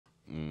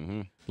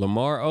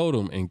Lamar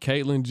Odom and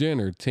Kaitlyn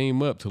Jenner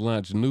team up to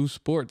launch new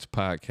sports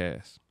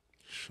podcast.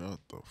 Shut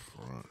the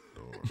front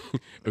door.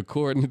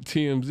 According to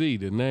TMZ,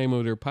 the name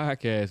of their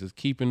podcast is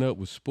Keeping Up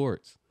with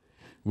Sports,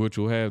 which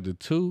will have the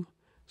two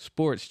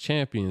sports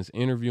champions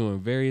interviewing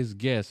various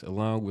guests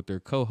along with their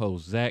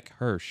co-host, Zach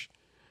Hirsch.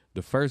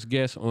 The first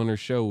guest on their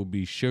show will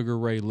be Sugar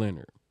Ray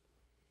Leonard.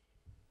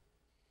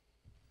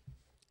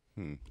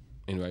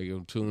 Anybody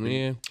go tune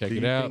in, check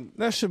it out.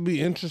 That should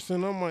be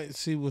interesting. I might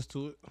see what's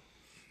to it.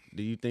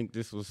 Do you think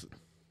this was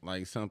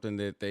like something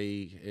that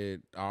they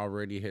had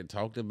already had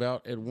talked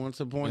about at once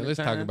upon a time? Let's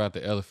talk about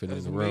the elephant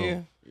in the room.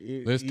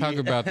 Man. Let's talk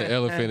about the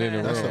elephant in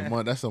the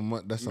room. That's a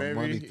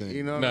money thing.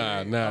 You know,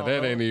 Nah,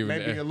 that ain't even.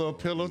 Maybe a little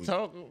pillow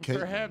talk,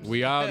 perhaps.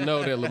 We all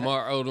know that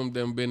Lamar Odom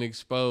done been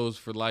exposed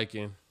for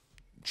liking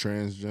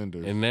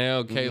Transgender. and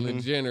now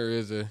Kaitlyn Jenner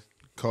is a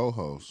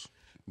co-host.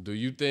 Do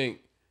you think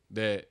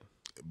that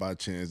By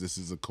chance, this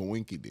is a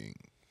coinky ding.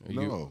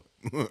 No.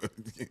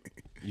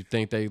 you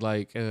think they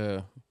like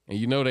and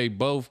you know they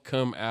both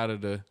come out of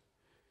the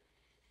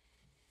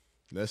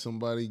Let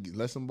somebody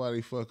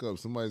fuck up.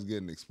 Somebody's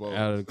getting exposed.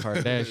 out of the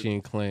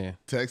Kardashian clan.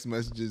 Text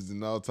messages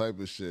and all type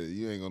of shit.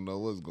 You ain't gonna know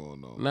what's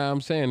going on. Nah, I'm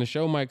saying the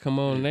show might come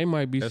on and they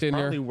might be sitting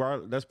there.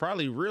 That's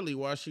probably really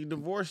why she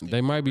divorced him.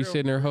 They might be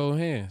sitting there holding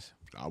hands.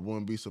 I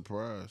wouldn't be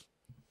surprised.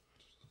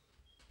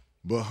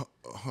 But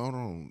hold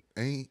on,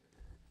 ain't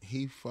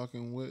he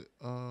fucking with?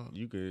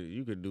 You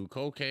could do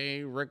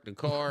cocaine, wreck the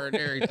car, and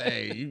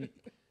everything.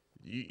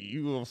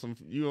 you on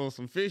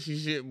some fishy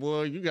shit,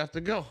 boy. You got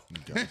to go.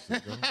 You got to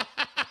go.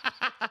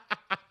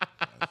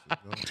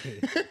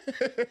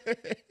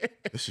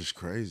 This is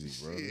crazy,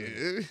 bro.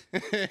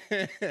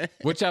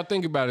 What y'all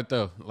think about it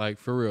though? Like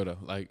for real though,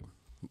 like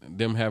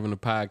them having a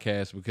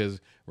podcast because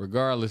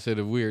regardless of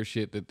the weird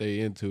shit that they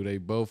into, they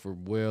both are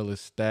well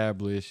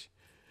established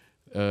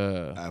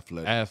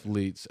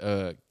athletes.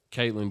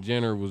 Kaitlyn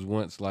Jenner was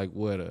once like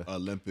what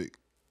Olympic,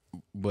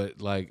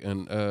 but like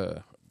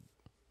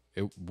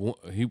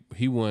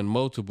he won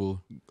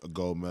multiple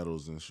gold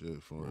medals and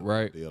shit for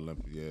right the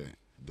Olympic. Yeah.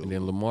 And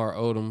then Lamar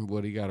Odom,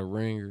 what he got a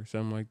ring or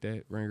something like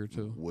that, ring or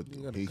two.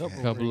 He got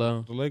a couple of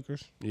them. the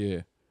Lakers.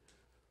 Yeah.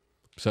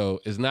 So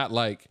it's not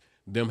like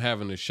them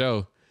having a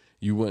show,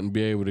 you wouldn't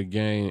be able to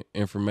gain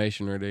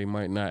information or they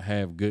might not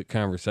have good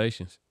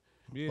conversations.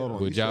 Yeah. Hold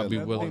on, Would y'all be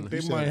willing?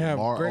 They might have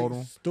Lamar great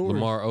Odom? stories.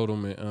 Lamar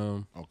Odom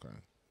and Okay.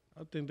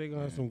 I think they're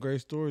gonna have some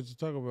great stories to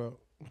talk about.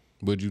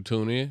 would you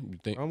tune in? You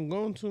think? I'm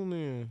going to tune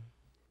in.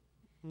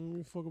 I don't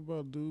give a fuck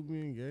about dude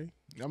being gay.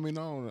 I mean,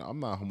 I'm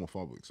not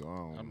homophobic, so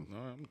I don't.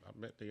 I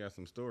bet they got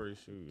some stories.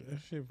 Shoot. That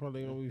shit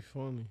probably gonna be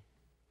funny.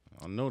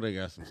 I know they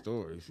got some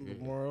stories.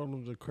 Lamar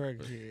Odom's a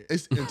crackhead.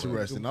 It's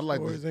interesting. I like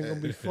Stories ain't this.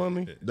 gonna be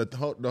funny.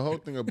 The whole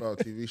thing about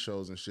TV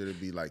shows and shit, it'd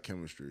be like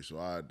chemistry. So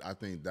I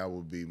think that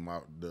would be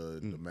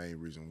the main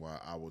reason why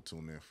I would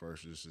tune in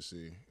first, just to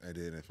see. And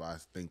then if I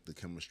think the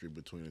chemistry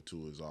between the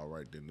two is all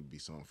right, then it'd be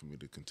something for me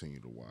to continue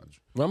to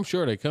watch. Well, I'm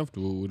sure they're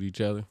comfortable with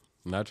each other.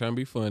 Not trying to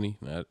be funny,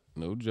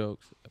 no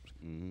jokes,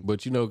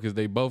 but you know, because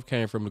they both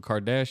came from the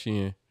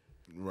Kardashian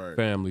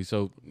family,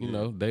 so you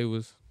know they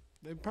was.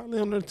 They probably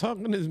on there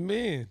talking as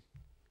men.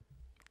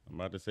 I'm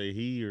about to say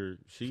he or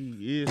she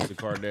is the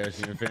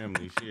Kardashian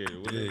family. Shit,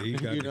 Yeah, he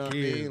got you the know what I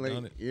kids, mean?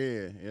 don't Like,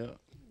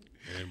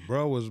 yeah. And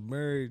bro was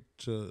married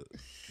to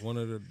one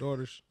of the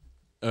daughters.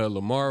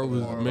 Lamar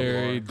was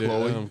married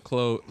to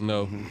Chloe.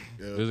 No,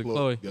 Yeah, is it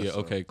Chloe? Yes, Yeah, sir.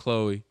 okay,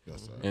 Chloe.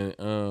 Yes, sir.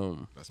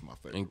 And That's my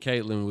favorite. and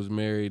Kaitlyn was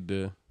married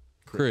to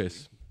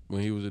Chris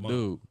when he was a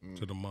dude.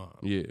 To the mom.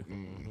 Yeah,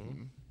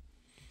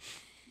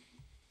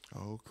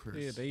 Oh, Chris.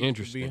 Yeah, they used to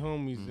Interesting. be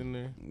homies in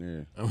there.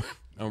 Yeah.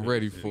 I'm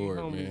ready for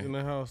it, Homies in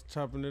man. the house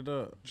chopping it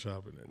up.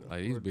 Chopping it up.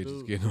 Like these Poor bitches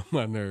dude. getting on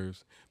my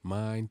nerves.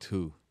 Mine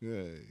too.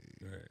 Yeah.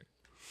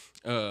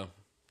 Right.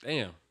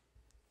 Damn,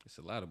 it's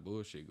a lot of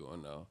bullshit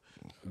going on.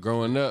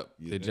 Growing up,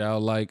 Yeah. did y'all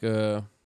like